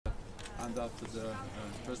and that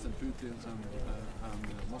President Putin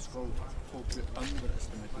and Moscow totally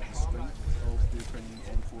underestimated the strength of the Ukrainian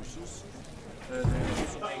Armed Forces.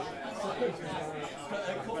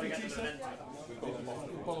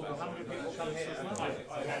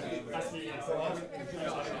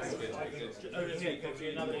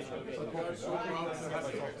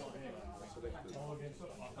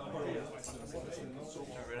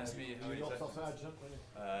 Nice to meet you. How are you?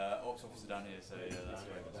 Ops officer down here, so yeah, that's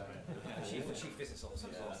great. Chief business officer.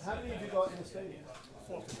 Yeah. How many have you got in the stadium?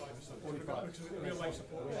 45. Real life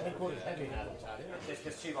support. Headquarters heavy now. There's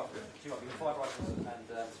two rifles, 5 rifles and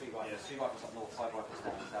 3 rifles. 2 rifles up north, 5 rifles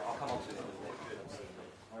down. So I'll come on to it.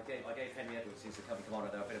 I gave Henry Edwards, who's the company commander,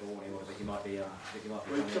 there a bit of a warning order that you might be. Well,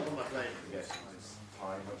 you jump on my plane. Yes, it's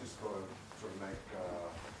time. I just got to sort of make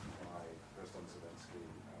my President Zelensky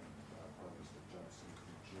and Prime Minister Johnson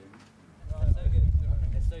in June.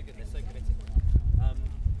 They're so good. They're so committed.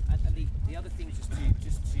 And the other thing, just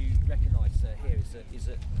to recognise here is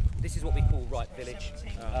that this is what we call Right Village.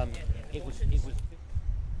 It was.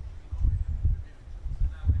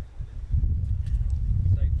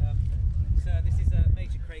 So this is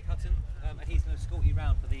Major Craig Hutton, and he's going to escort you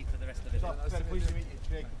round for the rest of the visit. Nice pleased to meet you,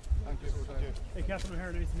 Craig. Thank you. Hey, Catherine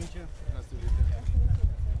O'Hara, nice to meet you. Nice to meet you.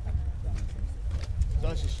 So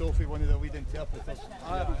this is Sophie, one of the lead interpreters,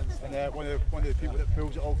 and one of the people that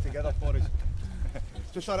pulls it all together for us.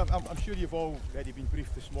 So, sir, I'm sure you've already been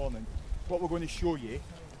briefed this morning. What we're going to show you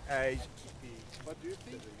is. But do you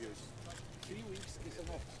think 3 weeks is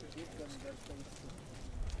enough to give them their things?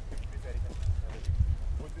 Very good.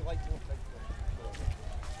 Would we like more time for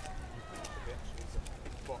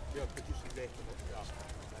but we are producing better what we are.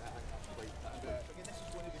 Again, this is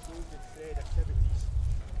one of the golden thread activities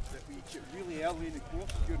that we took really early in the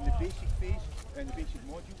course during the basic phase and the basic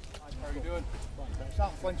module. How are you doing?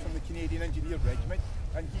 Sam Flint's from the Canadian Engineer Regiment,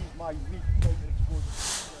 and he's my lead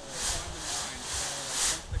counter-explosive.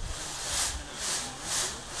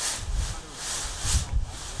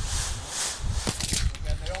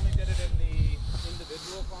 They only did it in the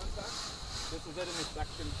individual context. This is it in the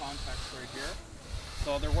section context right here.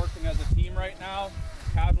 So they're working as a team right now.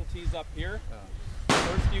 Casualties up here. The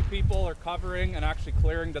first few people are covering and actually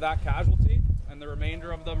clearing to that casualty, and the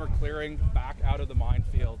remainder of them are clearing back out of the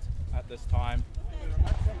minefield at this time.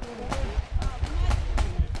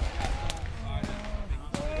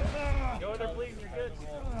 Go where they're bleeding, you're good. Go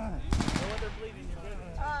where they're bleeding, you're good.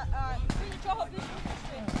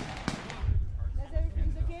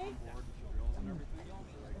 Everything's okay?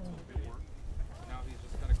 Now he's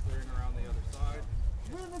just kind of clearing around the other side.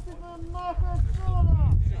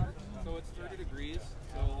 So it's 30 degrees,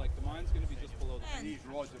 so like the mine's going to be just below the These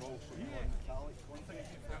rods are also metallic,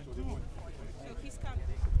 so they won't. So he's coming.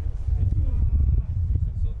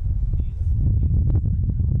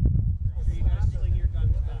 So you guys sling your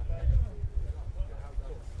guns back.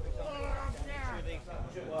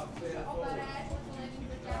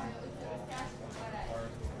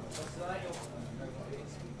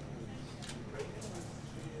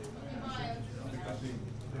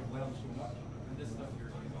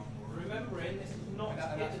 Remembering, this is not to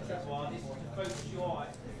hit the tripwire, this is to focus your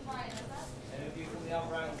eye. And if you from the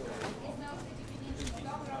other angle.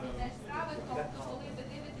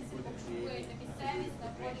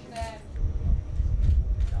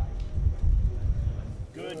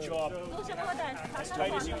 Good job. As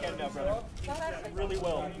tight as you can now, brother. Really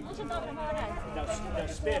well. Now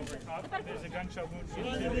spin. There's a gunshot wound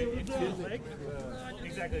into his leg.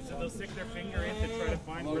 Exactly. So they'll stick their finger in to try to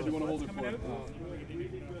find where the blood's coming out. Even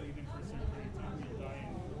for some period of time, you'll die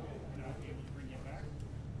and not be able to bring you back.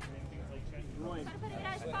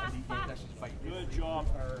 Good job.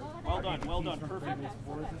 Well done. Perfect.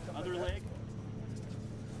 Other leg.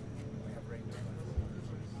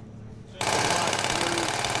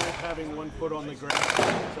 With having one foot on the ground.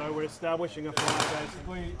 So we're establishing a fire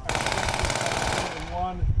basically.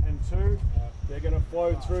 1 and 2. They're going to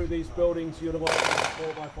flow through these buildings utilizing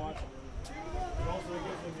 4x5. It also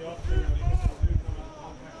gives them the option of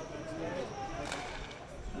contact with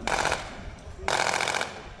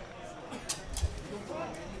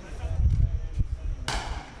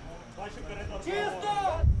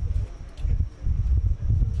that